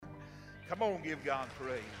Come on, give God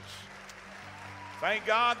praise. Thank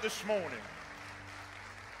God this morning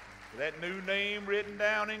for that new name written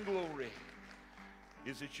down in glory.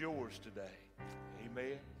 Is it yours today?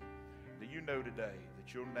 Amen. Do you know today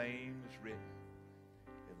that your name is written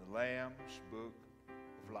in the Lamb's book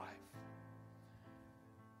of life?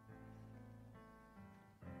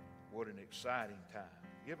 What an exciting time.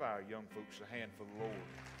 Give our young folks a hand for the Lord.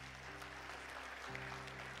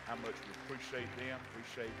 How much we appreciate them,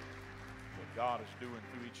 appreciate what God is doing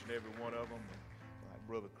through each and every one of them. And like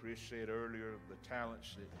Brother Chris said earlier, the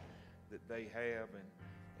talents that they have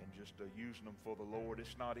and just using them for the Lord.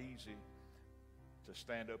 It's not easy to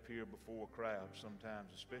stand up here before a crowd sometimes,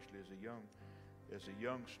 especially as a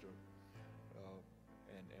youngster.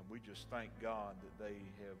 And we just thank God that they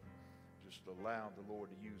have just allowed the Lord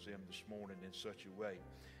to use them this morning in such a way.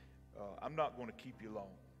 I'm not going to keep you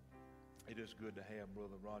long. It is good to have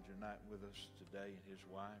Brother Roger Knight with us today and his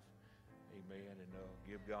wife. Amen. And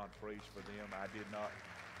give God praise for them. I did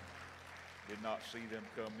not see them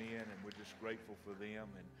come in, and we're just grateful for them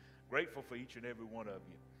and grateful for each and every one of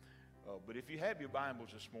you. But if you have your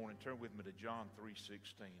Bibles this morning, turn with me to John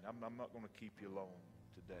 3:16. I'm not going to keep you long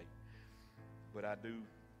today, but I do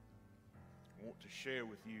want to share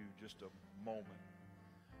with you just a moment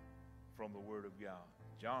from the Word of God.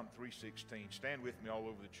 John 3:16. Stand with me all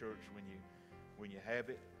over the church when you have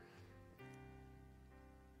it.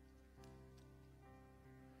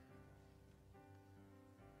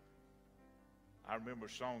 I remember a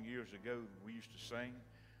song years ago we used to sing.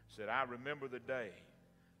 It said, I remember the day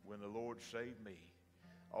when the Lord saved me.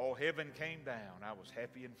 All heaven came down. I was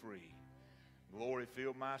happy and free. Glory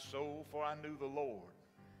filled my soul, for I knew the Lord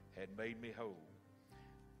had made me whole.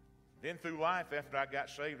 Then through life, after I got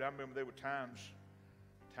saved, I remember there were times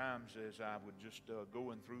as I would just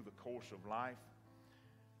going through the course of life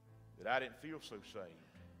that I didn't feel so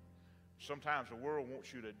saved. Sometimes the world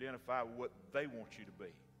wants you to identify with what they want you to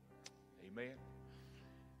be. Amen.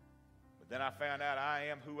 But then I found out I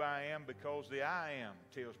am who I am because the I am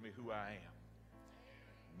tells me who I am.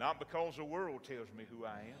 Not because the world tells me who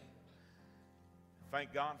I am.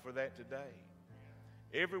 Thank God for that today.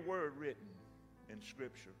 Every word written in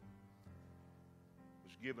Scripture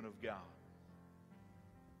was given of God.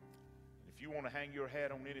 If you want to hang your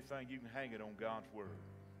hat on anything, you can hang it on God's Word.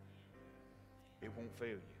 It won't fail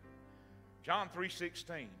you. John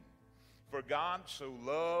 3:16. For God so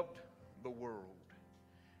loved the world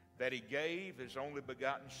that He gave His only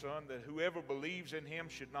begotten Son, that whoever believes in Him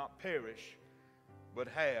should not perish, but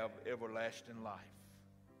have everlasting life.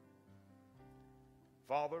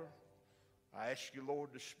 Father, I ask you,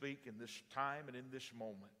 Lord, to speak in this time and in this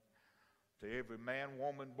moment to every man,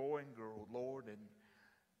 woman, boy, and girl, Lord. And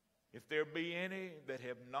if there be any that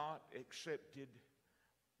have not accepted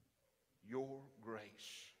your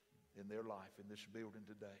grace in their life in this building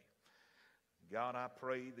today, God, I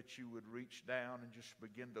pray that you would reach down and just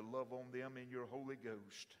begin to love on them in your Holy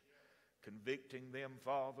Ghost, convicting them,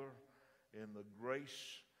 Father, in the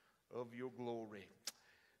grace of your glory,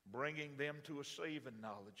 bringing them to a saving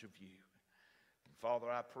knowledge of you. And Father,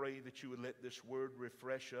 I pray that you would let this word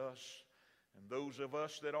refresh us and those of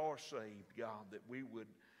us that are saved, God, that we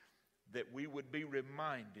would be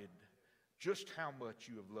reminded just how much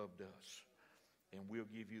you have loved us. And we'll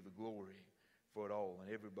give you the glory for it all.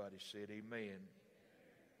 And everybody said amen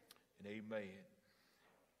and amen.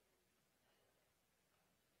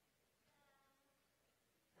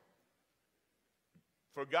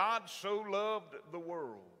 For God so loved the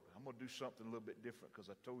world. I'm going to do something a little bit different because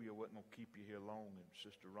I told you I wasn't going to keep you here long. And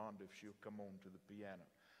Sister Rhonda, if she'll come on to the piano,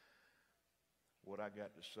 what I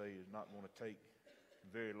got to say is not going to take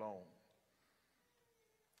very long.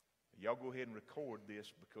 Y'all go ahead and record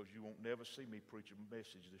this because you won't never see me preach a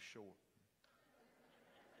message this short.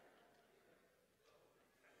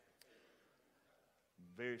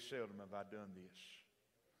 Very seldom have I done this.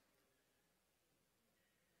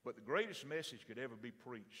 But the greatest message could ever be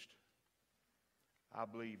preached, I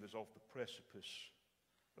believe, is off the precipice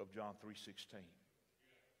of John 3:16.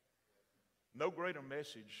 No greater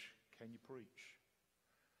message can you preach.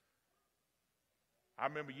 I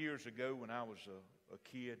remember years ago when I was a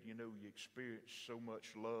kid, you experience so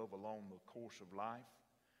much love along the course of life,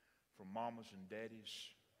 from mamas and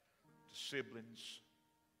daddies to siblings.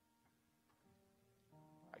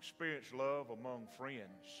 I experienced love among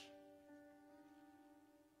friends.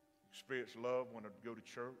 Experienced love when I'd go to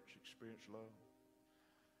church. Experienced love.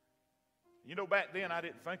 Back then I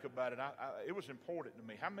didn't think about it. It was important to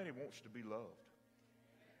me. How many wants to be loved?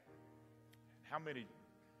 How many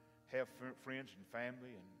have friends and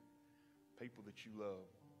family and people that you love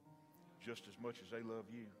just as much as they love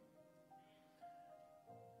you?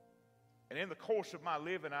 And in the course of my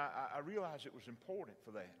living, I realized it was important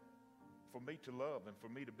for that, for me to love and for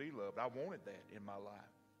me to be loved. I wanted that in my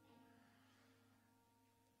life.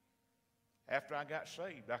 After I got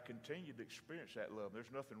saved, I continued to experience that love.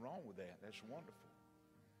 There's nothing wrong with that. That's wonderful.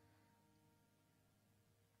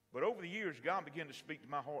 But over the years, God began to speak to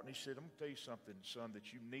my heart, and He said, I'm going to tell you something, son,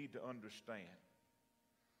 that you need to understand.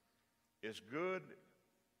 As good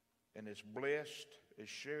and as blessed as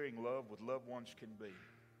sharing love with loved ones can be,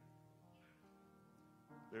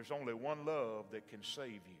 there's only one love that can save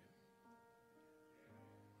you.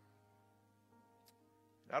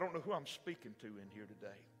 I don't know who I'm speaking to in here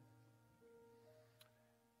today.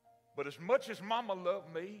 But as much as Mama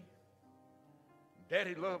loved me,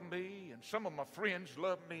 Daddy loved me, and some of my friends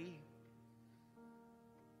loved me,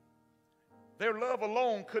 their love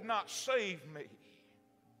alone could not save me.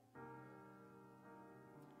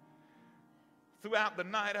 Throughout the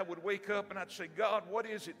night, I would wake up and I'd say, God, what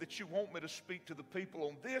is it that you want me to speak to the people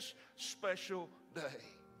on this special day?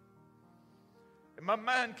 And my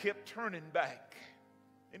mind kept turning back.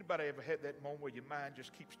 Anybody ever had that moment where your mind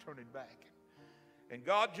just keeps turning back? And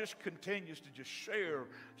God just continues to just share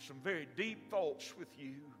some very deep thoughts with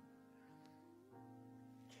you.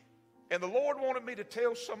 And the Lord wanted me to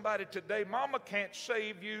tell somebody today, Mama can't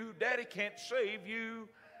save you, Daddy can't save you,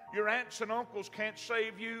 your aunts and uncles can't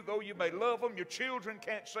save you, though you may love them, your children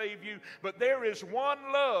can't save you, but there is one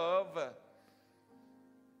love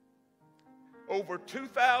over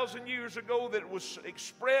 2,000 years ago that was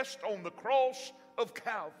expressed on the cross of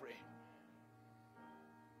Calvary.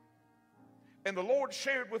 And the Lord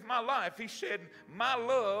shared with my life, He said, my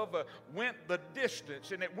love went the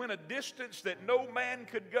distance, and it went a distance that no man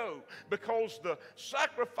could go, because the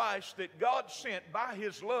sacrifice that God sent by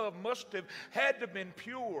His love must have had to have been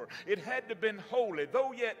pure. It had to have been holy.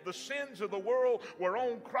 Though yet the sins of the world were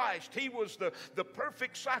on Christ, He was the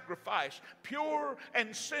perfect sacrifice, pure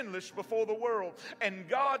and sinless before the world. And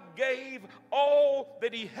God gave all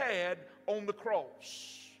that He had on the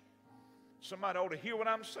cross. Somebody ought to hear what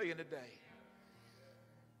I'm saying today.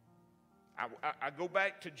 I go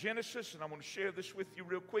back to Genesis, and I want to share this with you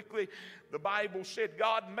real quickly. The Bible said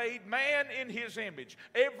God made man in His image.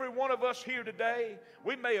 Every one of us here today,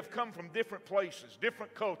 we may have come from different places,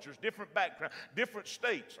 different cultures, different backgrounds, different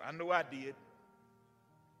states. I know I did.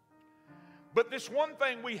 But this one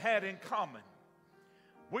thing we had in common,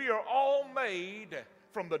 we are all made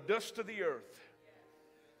from the dust of the earth.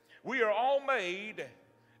 We are all made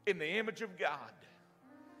in the image of God.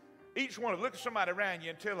 Each one, look at somebody around you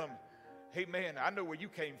and tell them, hey, man, I know where you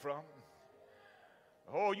came from.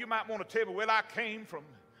 Oh, you might want to tell me, well, I came from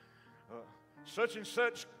such and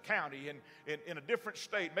such county in a different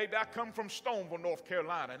state. Maybe I come from Stoneville, North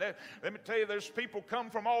Carolina. Let me tell you, there's people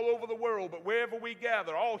come from all over the world, but wherever we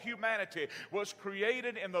gather, all humanity was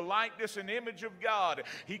created in the likeness and image of God.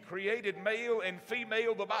 He created male and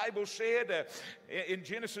female. The Bible said in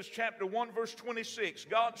Genesis chapter 1, verse 26,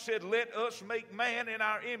 God said, let us make man in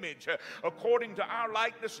our image. According to our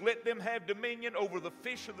likeness, let them have dominion over the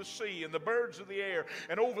fish of the sea and the birds of the air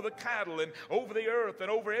and over the cattle and over the earth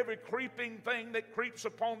and over every creeping thing that creeps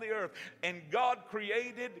upon the earth. And God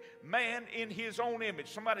created man in His own image.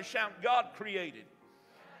 Somebody shout, God created.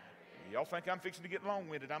 Y'all think I'm fixing to get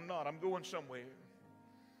long-winded. I'm not. I'm going somewhere.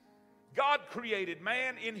 God created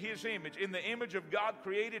man in His image. In the image of God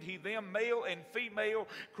created He them, male and female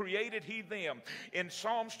created He them. In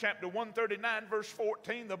Psalms chapter 139 verse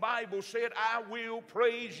 14, the Bible said, I will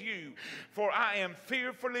praise you, for I am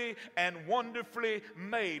fearfully and wonderfully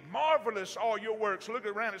made. Marvelous are your works. Look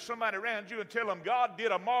around at somebody around you and tell them, God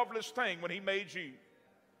did a marvelous thing when He made you.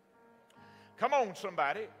 Come on,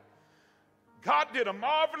 somebody. God did a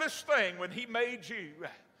marvelous thing when He made you.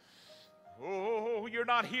 Oh, you're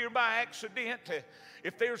not here by accident.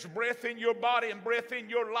 If there's breath in your body and breath in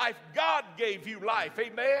your life, God gave you life.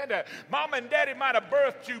 Amen. Mom and Daddy might have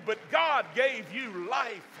birthed you, but God gave you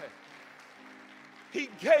life. He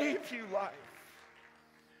gave you life.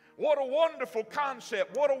 What a wonderful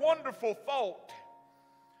concept. What a wonderful thought.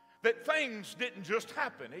 That things didn't just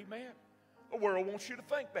happen. Amen. The world wants you to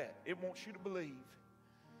think that. It wants you to believe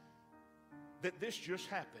that this just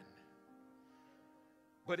happened.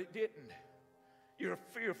 But it didn't. You're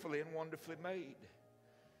fearfully and wonderfully made.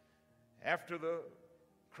 After the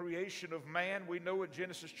creation of man, we know in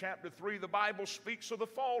Genesis chapter 3, the Bible speaks of the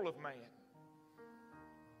fall of man.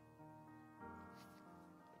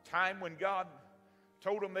 A time when God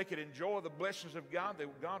told them they could enjoy the blessings of God.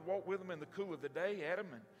 God walked with them in the cool of the day, Adam,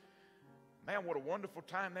 and man, what a wonderful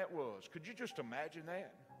time that was. Could you just imagine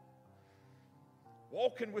that?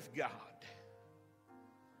 Walking with God.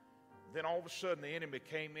 Then all of a sudden the enemy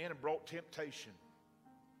came in and brought temptation.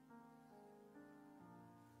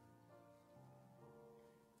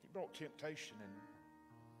 brought temptation, and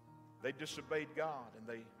they disobeyed God, and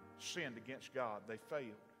they sinned against God. They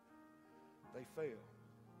failed. They failed.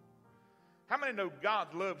 How many know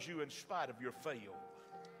God loves you in spite of your fail?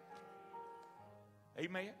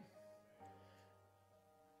 Amen.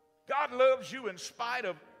 God loves you in spite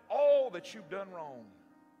of all that you've done wrong.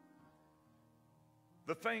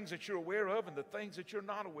 The things that you're aware of and the things that you're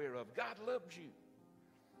not aware of. God loves you.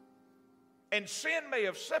 And sin may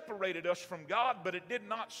have separated us from God, but it did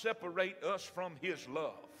not separate us from His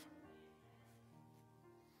love.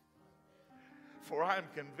 For I am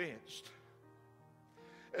convinced,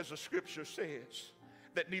 as the Scripture says,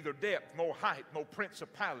 that neither depth, nor height, nor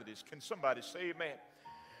principalities, can somebody say amen,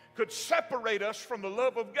 could separate us from the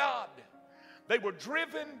love of God. They were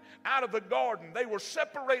driven out of the garden. They were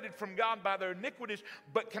separated from God by their iniquities.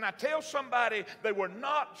 But can I tell somebody, they were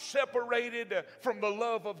not separated from the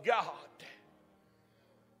love of God.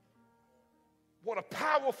 What a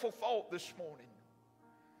powerful thought this morning.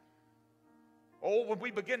 Oh, when we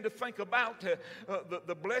begin to think about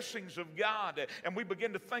the blessings of God, and we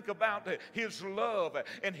begin to think about His love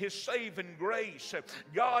and His saving grace,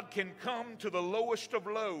 God can come to the lowest of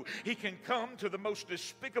low. He can come to the most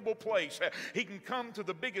despicable place. He can come to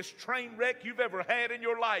the biggest train wreck you've ever had in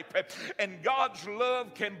your life, and God's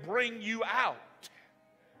love can bring you out.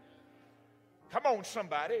 Come on,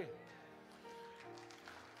 somebody.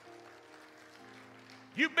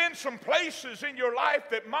 You've been some places in your life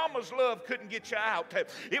that mama's love couldn't get you out.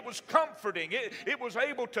 It was comforting. It was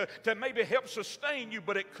able to maybe help sustain you,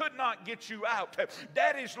 but it could not get you out.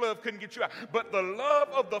 Daddy's love couldn't get you out. But the love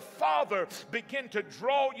of the Father began to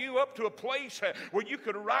draw you up to a place where you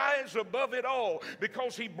could rise above it all,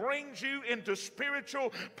 because He brings you into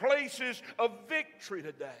spiritual places of victory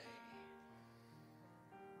today.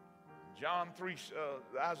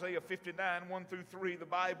 Isaiah 59, 1 through 3, the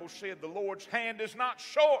Bible said, the Lord's hand is not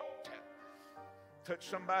short. Touch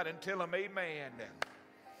somebody and tell them amen.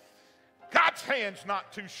 God's hand's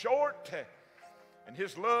not too short, and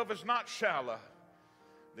His love is not shallow,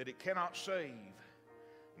 that it cannot save,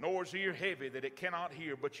 nor is ear heavy, that it cannot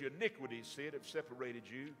hear. But your iniquities, said, have separated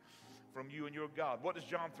you from you and your God. What does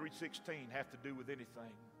John 3:16 have to do with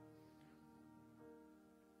anything?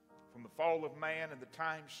 From the fall of man and the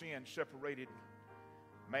time sin separated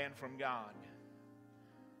man from God,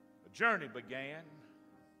 a journey began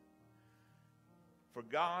for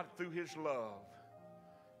God through His love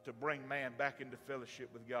to bring man back into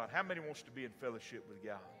fellowship with God. How many wants to be in fellowship with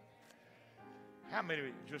God? How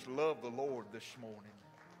many just love the Lord this morning?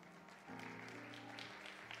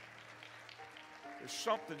 There's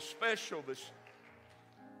something special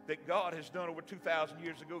that God has done over 2,000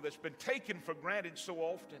 years ago that's been taken for granted so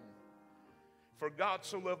often. For God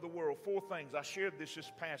so loved the world. 4 things. I shared this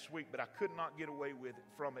past week, but I could not get away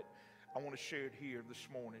from it. I want to share it here this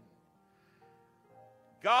morning.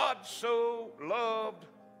 God so loved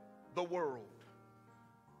the world.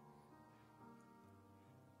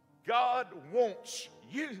 God wants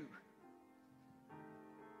you.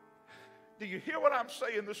 Do you hear what I'm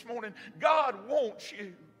saying this morning? God wants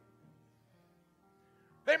you.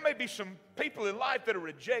 There may be some people in life that will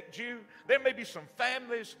reject you. There may be some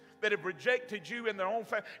families that have rejected you in their own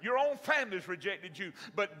family. Your own family's rejected you.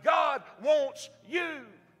 But God wants you.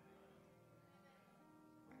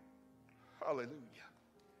 Hallelujah.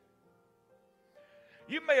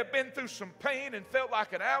 You may have been through some pain and felt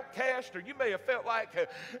like an outcast, or you may have felt like,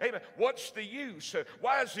 amen, what's the use?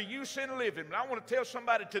 Why is the use in living? But I want to tell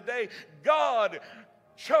somebody today, God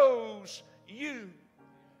chose you.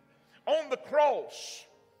 On the cross,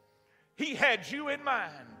 He had you in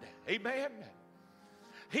mind. Amen.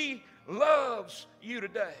 He loves you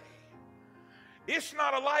today. It's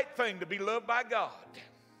not a light thing to be loved by God.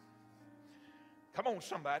 Come on,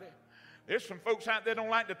 somebody. There's some folks out there that don't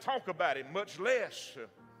like to talk about Him, much less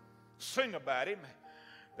sing about Him.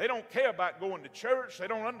 They don't care about going to church. They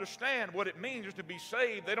don't understand what it means to be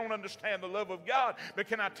saved. They don't understand the love of God. But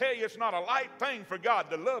can I tell you, it's not a light thing for God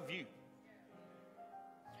to love you.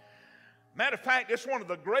 Matter of fact, it's one of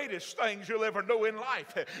the greatest things you'll ever know in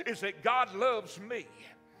life is that God loves me.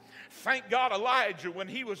 Thank God Elijah, when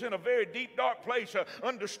he was in a very deep, dark place,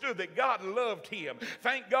 understood that God loved him.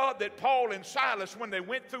 Thank God that Paul and Silas, when they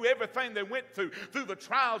went through everything they went through the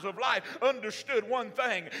trials of life, understood one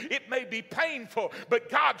thing. It may be painful, but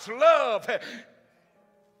God's love.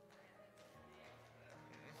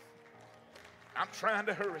 I'm trying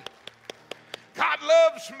to hurry. God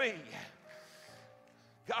loves me.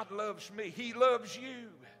 God loves me. He loves you.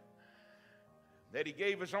 that he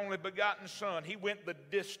gave his only begotten Son. He went the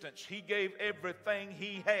distance. He gave everything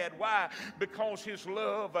he had. Why? Because his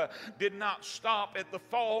love did not stop at the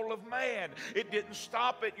fall of man. It didn't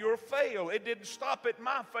stop at your fail. It didn't stop at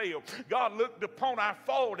my fail. God looked upon our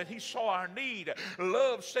fault and he saw our need.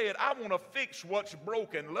 Love said, I want to fix what's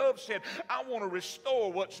broken. Love said, I want to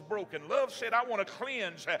restore what's broken. Love said, I want to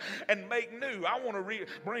cleanse and make new. I want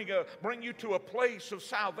to bring you to a place of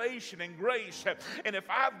salvation and grace. And if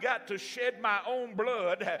I've got to shed my own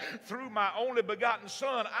blood through my only begotten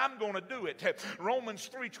Son, I'm going to do it. Romans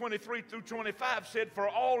 3:23 through 25 said, for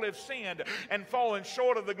all have sinned and fallen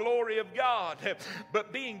short of the glory of God,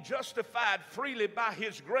 but being justified freely by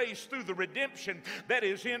his grace through the redemption that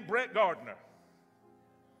is in Brett Gardner.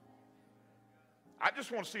 I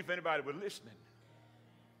just want to see if anybody was listening.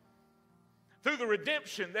 Through the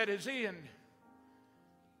redemption that is in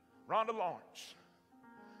Rhonda Lawrence.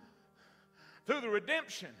 Through the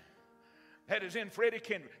redemption that is in Freddie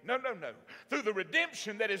Kendrick. No. Through the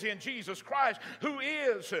redemption that is in Jesus Christ, who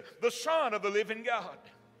is the Son of the living God.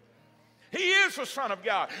 He is the Son of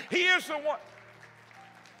God. He is the one.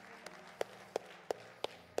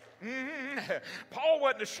 Paul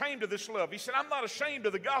wasn't ashamed of this love. He said, I'm not ashamed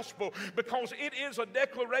of the gospel because it is a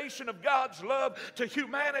declaration of God's love to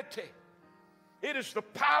humanity. It is the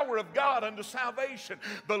power of God unto salvation.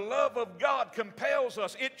 The love of God compels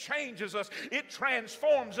us. It changes us. It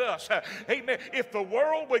transforms us. Amen. If the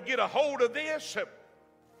world would get a hold of this,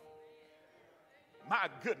 my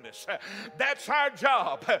goodness, that's our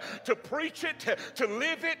job, to preach it, to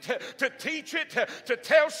live it, to teach it, to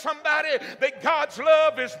tell somebody that God's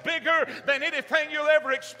love is bigger than anything you'll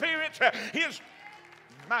ever experience.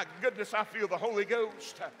 My goodness, I feel the Holy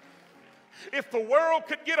Ghost. If the world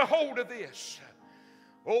could get a hold of this,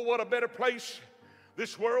 oh, what a better place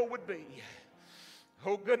this world would be.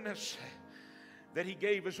 Oh, goodness, that he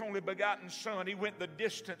gave his only begotten Son. He went the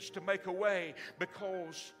distance to make a way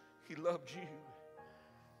because he loved you.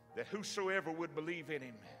 That whosoever would believe in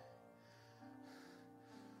him.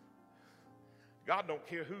 God don't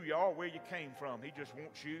care who you are, where you came from. He just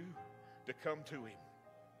wants you to come to him.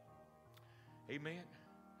 Amen.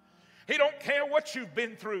 He don't care what you've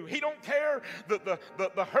been through. He don't care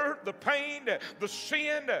the hurt, the pain, the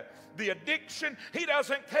sin, the addiction. He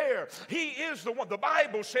doesn't care. He is the one. The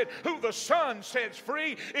Bible said, who the Son sets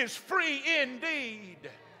free is free indeed.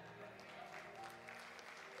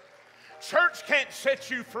 Church can't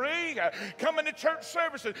set you free. Coming to church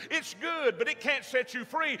services, it's good, but it can't set you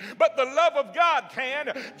free. But the love of God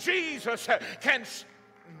can. Jesus can.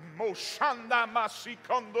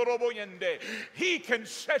 He can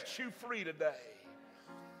set you free today.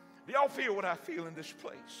 Do y'all feel what I feel in this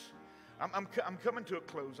place? I'm coming to a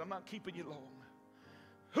close. I'm not keeping you long.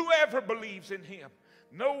 Whoever believes in him,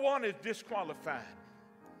 no one is disqualified.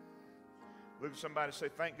 Look at somebody and say,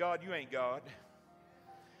 thank God you ain't God.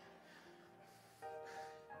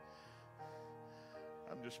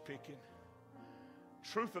 I'm just picking.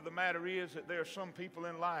 Truth of the matter is that there are some people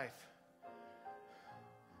in life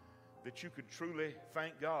that you could truly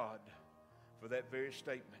thank God for that very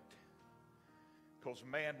statement. Because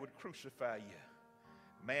man would crucify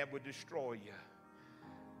you. Man would destroy you.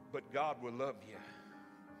 But God will love you.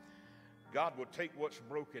 God will take what's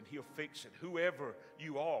broken. He'll fix it. Whoever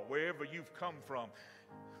you are, wherever you've come from,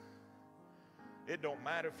 it don't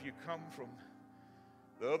matter if you come from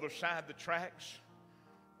the other side of the tracks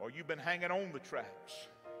or you've been hanging on the tracks.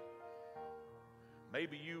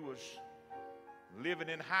 Maybe you was living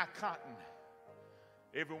in high cotton.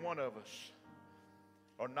 Every one of us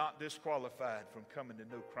are not disqualified from coming to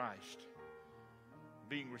know Christ,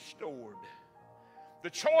 being restored. The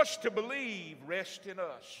choice to believe rests in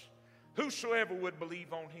us. Whosoever would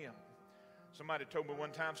believe on him. Somebody told me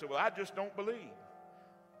one time, said, well, I just don't believe.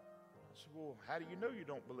 I said, well, how do you know you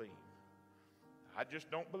don't believe? I just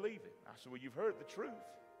don't believe it. I said, well, you've heard the truth.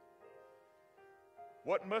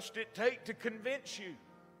 What must it take to convince you?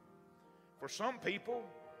 For some people,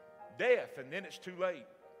 death, and then it's too late.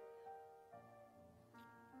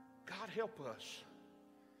 God help us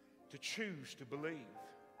to choose to believe.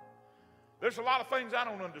 There's a lot of things I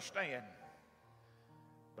don't understand.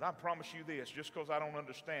 But I promise you this, just because I don't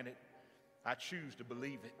understand it, I choose to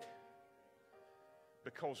believe it.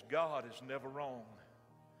 Because God is never wrong.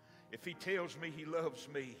 If he tells me he loves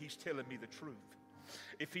me, he's telling me the truth.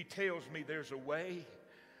 If he tells me there's a way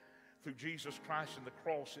through Jesus Christ and the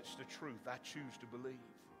cross, it's the truth. I choose to believe.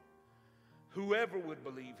 Whoever would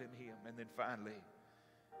believe in him. And then finally,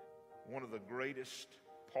 one of the greatest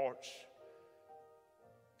parts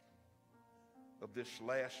of this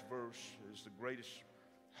last verse is the greatest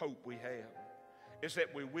hope we have, is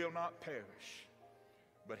that we will not perish,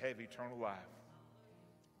 but have eternal life.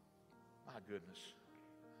 My goodness.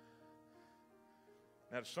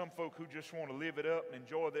 Now, to some folk who just want to live it up and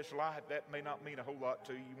enjoy this life, that may not mean a whole lot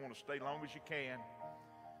to you. You want to stay long as you can.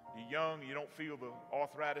 You're young, you don't feel the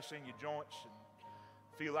arthritis in your joints and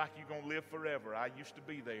feel like you're going to live forever. I used to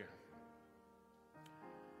be there.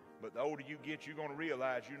 But the older you get, you're going to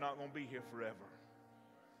realize you're not going to be here forever.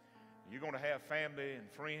 You're going to have family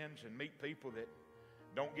and friends and meet people that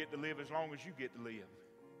don't get to live as long as you get to live.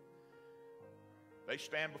 They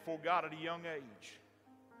stand before God at a young age.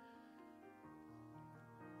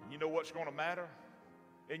 You know what's going to matter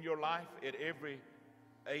in your life at every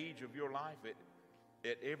age of your life,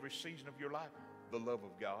 at every season of your life? The love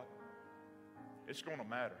of God. It's going to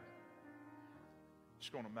matter. It's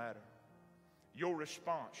going to matter. Your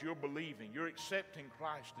response, your believing, you're accepting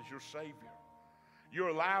Christ as your Savior. You're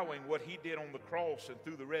allowing what He did on the cross and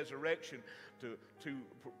through the resurrection to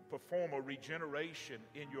perform a regeneration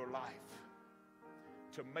in your life,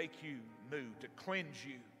 to make you new, to cleanse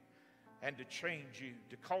you, and to change you,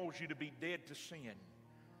 to cause you to be dead to sin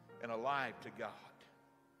and alive to God.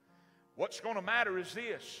 What's going to matter is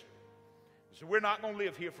this. So we're not going to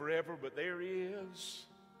live here forever, but there is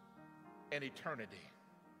an eternity.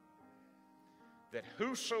 That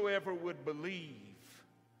whosoever would believe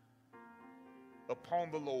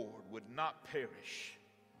upon the Lord would not perish,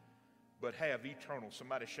 but have eternal,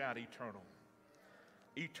 somebody shout eternal,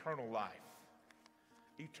 eternal life.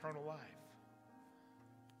 Eternal life.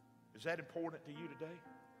 Is that important to you today?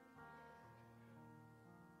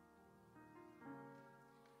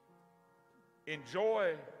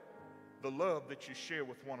 Enjoy the love that you share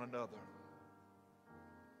with one another.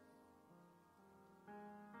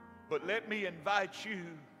 But let me invite you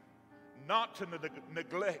not to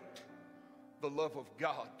neglect the love of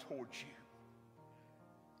God towards you.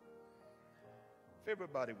 If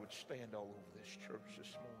everybody would stand all over this church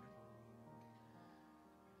this morning.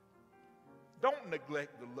 Don't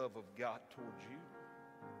neglect the love of God towards you.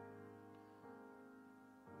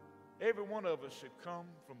 Every one of us have come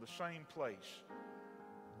from the same place.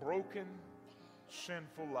 Broken,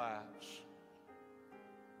 sinful lives.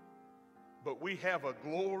 But we have a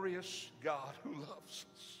glorious God who loves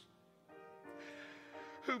us.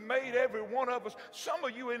 Who made every one of us. Some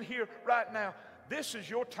of you in here right now, this is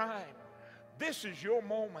your time. This is your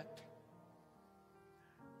moment.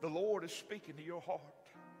 The Lord is speaking to your heart.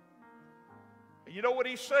 And you know what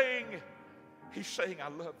He's saying? He's saying, I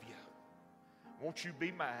love you. Won't you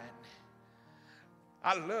be mine?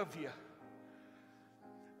 I love you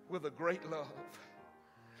with a great love.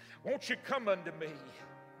 Won't you come unto me?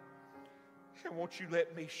 And won't you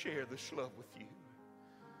let me share this love with you?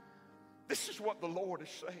 This is what the Lord is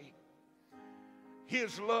saying.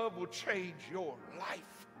 His love will change your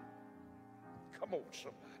life. Come on,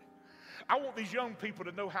 somebody. I want these young people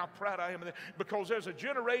to know how proud I am of them, because there's a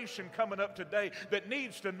generation coming up today that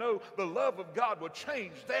needs to know the love of God will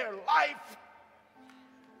change their life.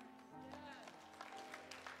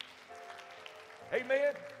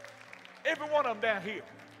 Amen. Every one of them down here,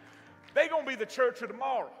 they're going to be the church of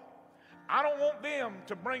tomorrow. I don't want them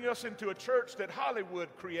to bring us into a church that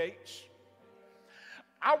Hollywood creates.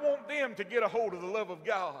 I want them to get a hold of the love of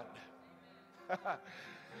God.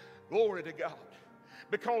 Glory to God.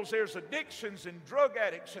 Because there's addictions and drug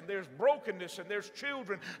addicts and there's brokenness and there's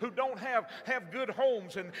children who don't have good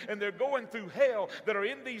homes and they're going through hell that are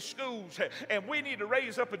in these schools. And we need to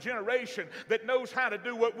raise up a generation that knows how to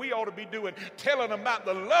do what we ought to be doing, telling them about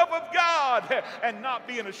the love of God and not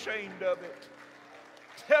being ashamed of it.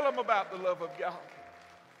 Tell them about the love of God.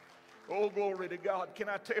 Oh, glory to God. Can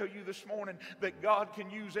I tell you this morning that God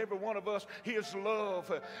can use every one of us? His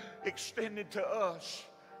love extended to us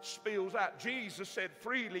spills out. Jesus said,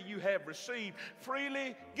 freely you have received,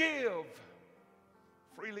 freely give.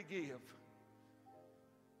 Freely give.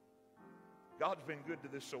 God's been good to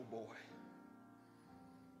this old boy.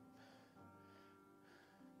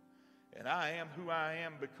 And I am who I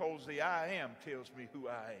am because the I am tells me who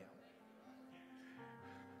I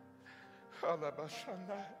am.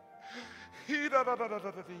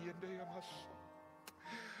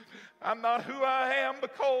 I'm not who I am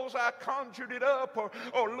because I conjured it up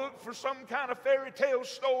or looked for some kind of fairy tale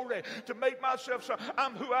story to make myself so.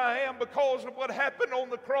 I'm who I am because of what happened on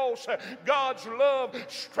the cross. God's love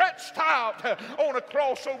stretched out on a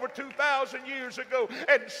cross over 2,000 years ago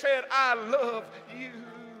and said, I love you.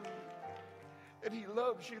 And He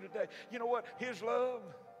loves you today. You know what? His love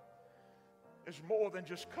is more than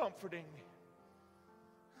just comforting.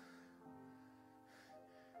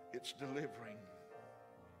 It's delivering.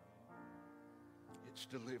 It's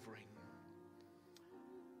delivering.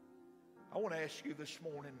 I want to ask you this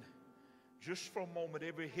morning, just for a moment,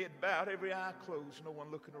 every head bowed, every eye closed, no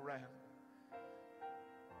one looking around.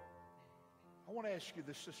 I want to ask you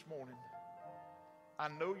this morning. I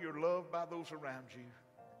know you're loved by those around you,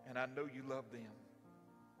 and I know you love them.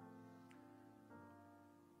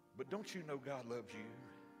 But don't you know God loves you?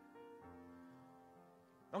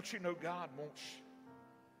 Don't you know God wants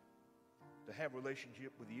to have a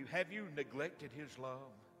relationship with you? Have you neglected His love?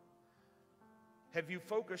 Have you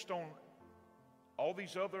focused on all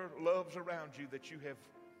these other loves around you that you have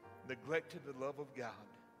neglected the love of God?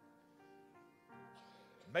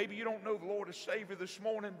 Maybe you don't know the Lord as Savior this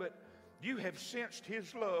morning, but you have sensed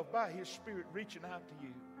His love by His Spirit reaching out to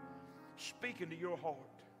you, speaking to your heart.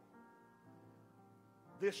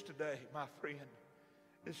 This today, my friend,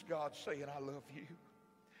 is God saying, I love you,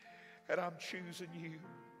 and I'm choosing you.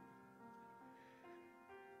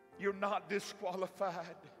 You're not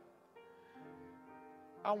disqualified.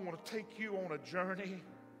 I want to take you on a journey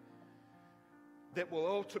that will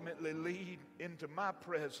ultimately lead into my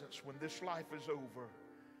presence when this life is over,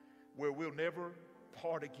 where we'll never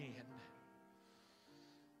part again.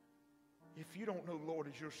 If you don't know the Lord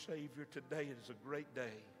as your Savior, today is a great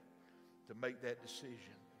day to make that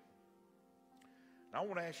decision. And I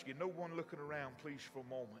want to ask you, no one looking around, please, for a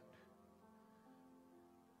moment.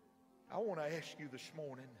 I want to ask you this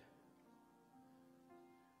morning,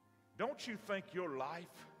 don't you think your life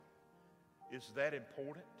is that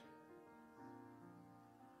important?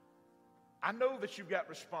 I know that you've got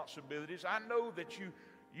responsibilities. I know that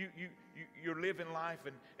you're living life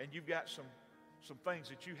and you've got some things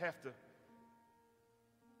that you have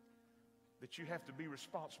to be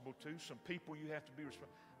responsible to, some people you have to be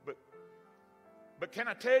responsible. But can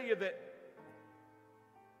I tell you that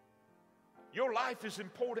your life is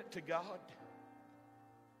important to God?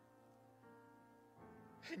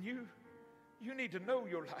 And you need to know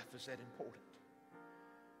your life is that important.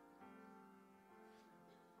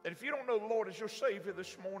 And if you don't know the Lord as your Savior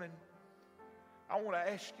this morning, I want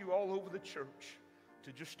to ask you all over the church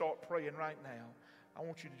to just start praying right now. I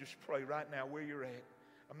want you to just pray right now where you're at.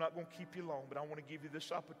 I'm not going to keep you long, but I want to give you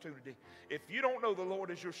this opportunity. If you don't know the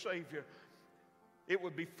Lord as your Savior, it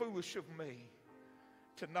would be foolish of me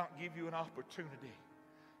to not give you an opportunity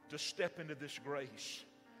to step into this grace,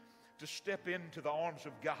 to step into the arms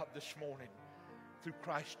of God this morning through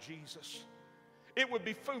Christ Jesus. It would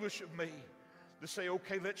be foolish of me to say,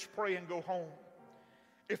 okay, let's pray and go home,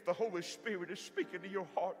 if the Holy Spirit is speaking to your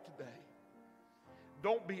heart today.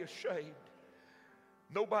 Don't be ashamed.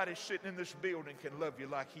 Nobody sitting in this building can love you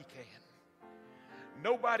like He can.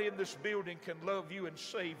 Nobody in this building can love you and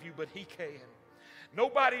save you, but He can.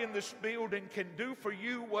 Nobody in this building can do for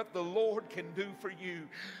you what the Lord can do for you.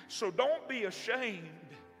 So don't be ashamed.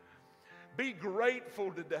 Be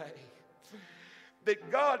grateful today that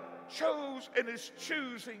God chose and is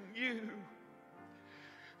choosing you.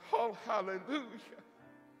 Oh, hallelujah.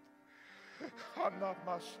 I'm not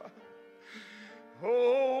my son.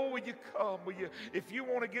 Oh, will you come? If you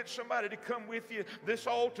want to get somebody to come with you, this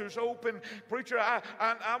altar's open. Preacher, I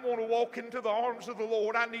want to walk into the arms of the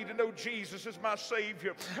Lord. I need to know Jesus as my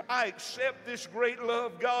Savior. I accept this great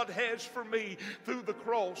love God has for me through the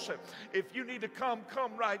cross. If you need to come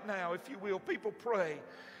right now, if you will. People, pray.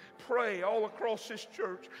 Pray all across this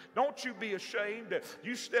church. Don't you be ashamed.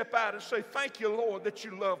 You step out and say, thank you, Lord, that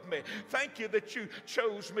you love me. Thank you that you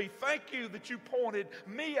chose me. Thank you that you pointed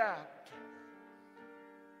me out.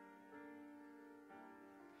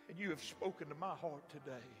 And you have spoken to my heart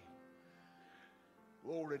today.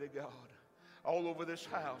 Glory to God. All over this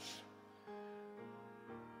house.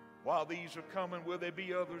 While these are coming, will there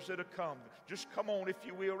be others that have come? Just come on, if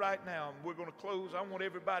you will, right now. And we're going to close. I want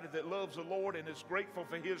everybody that loves the Lord and is grateful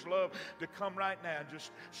for His love to come right now.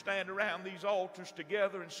 Just stand around these altars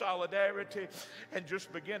together in solidarity and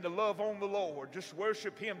just begin to love on the Lord. Just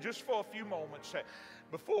worship Him just for a few moments.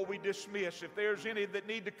 Before we dismiss, if there's any that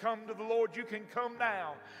need to come to the Lord, you can come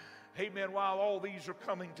now. Amen. While all these are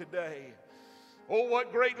coming today. Oh,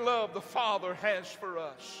 what great love the Father has for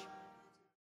us.